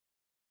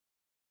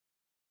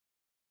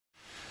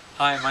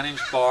Hi, my name's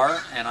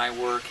Barr, and I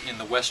work in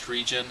the West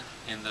Region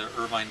in the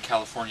Irvine,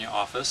 California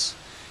office.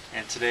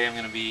 And today I'm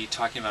going to be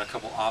talking about a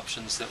couple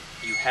options that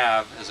you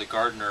have as a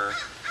gardener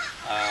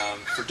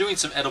for doing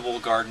some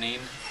edible gardening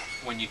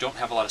when you don't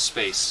have a lot of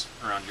space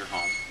around your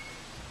home.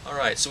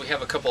 Alright, so we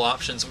have a couple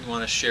options that we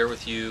want to share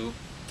with you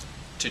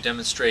to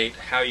demonstrate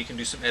how you can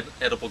do some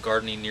edible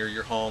gardening near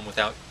your home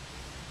without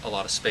a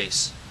lot of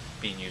space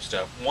being used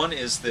up. One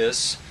is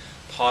this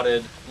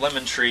potted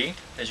lemon tree,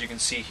 as you can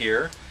see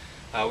here.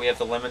 We have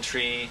the lemon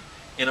tree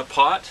in a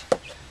pot,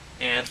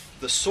 and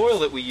the soil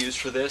that we use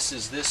for this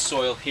is this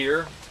soil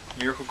here,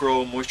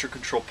 Miracle-Gro moisture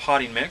control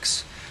potting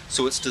mix.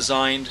 So it's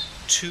designed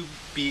to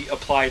be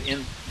applied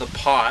in the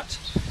pot,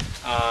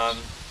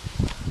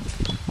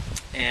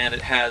 and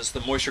it has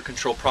the moisture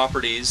control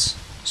properties,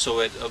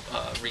 so it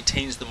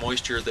retains the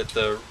moisture that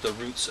the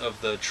roots of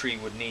the tree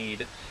would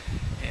need,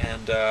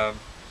 and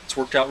it's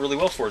worked out really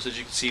well for us. As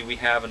you can see, we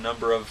have a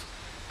number of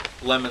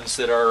lemons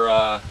that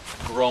are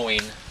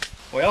growing.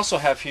 We also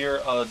have here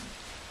a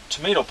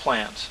tomato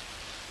plant,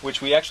 which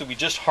we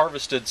just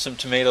harvested some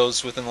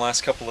tomatoes within the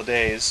last couple of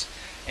days,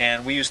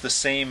 and we use the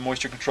same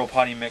moisture control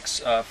potting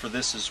mix for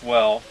this as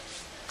well.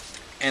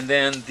 And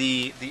then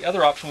the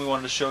other option we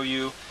wanted to show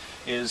you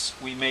is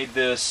we made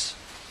this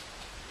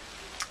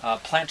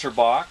planter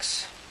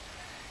box,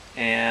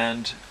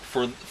 and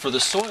for the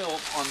soil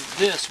on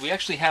this we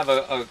actually have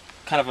a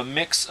kind of a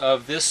mix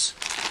of this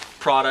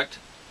product,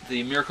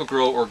 the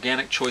Miracle-Gro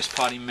Organic Choice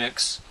Potting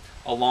Mix,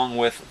 along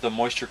with the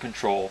moisture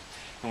control,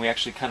 and we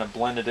actually kind of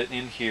blended it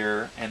in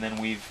here, and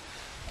then we've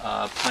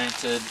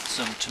planted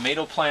some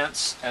tomato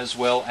plants as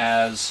well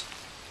as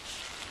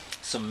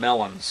some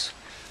melons.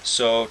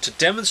 So to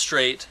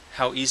demonstrate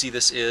how easy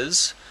this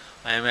is,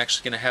 I am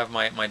actually going to have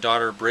my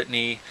daughter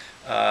Brittany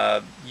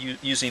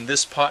using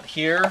this pot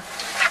here,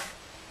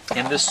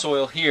 and this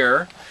soil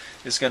here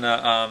is going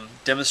to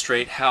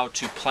demonstrate how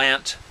to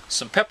plant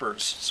some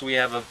peppers. So we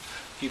have a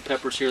few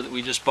peppers here that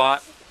we just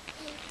bought,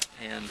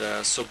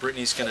 and so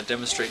Brittany's going to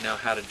demonstrate now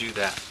how to do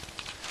that.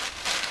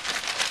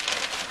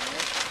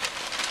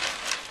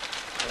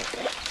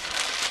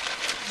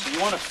 So you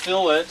want to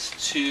fill it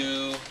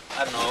to,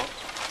 I don't know,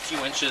 a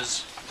few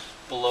inches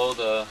below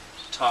the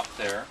top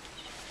there.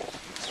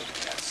 So we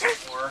can add some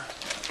more.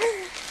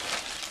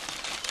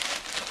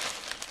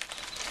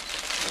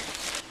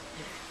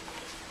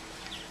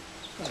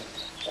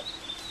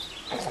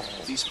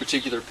 These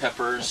particular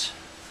peppers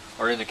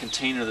are in a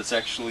container that's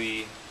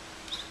actually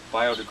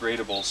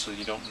biodegradable, so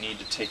you don't need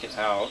to take it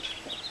out.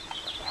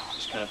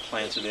 Just kind of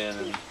plant it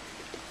in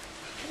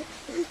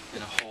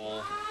a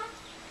hole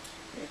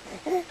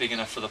big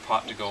enough for the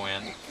pot to go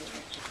in.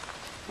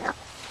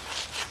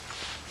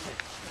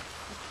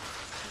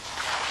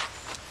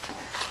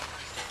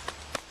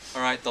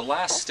 Alright, the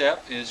last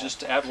step is just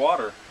to add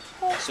water.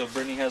 So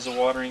Brittany has a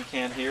watering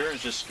can here,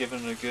 just give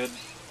it a good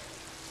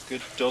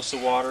dose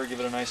of water, give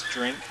it a nice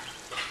drink.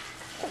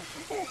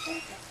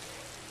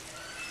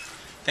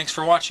 Thanks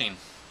for watching.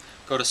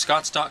 Go to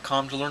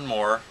scotts.com to learn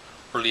more,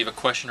 or leave a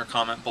question or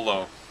comment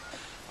below.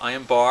 I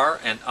am Barr,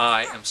 and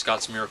I am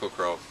Scott's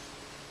Miracle-Gro.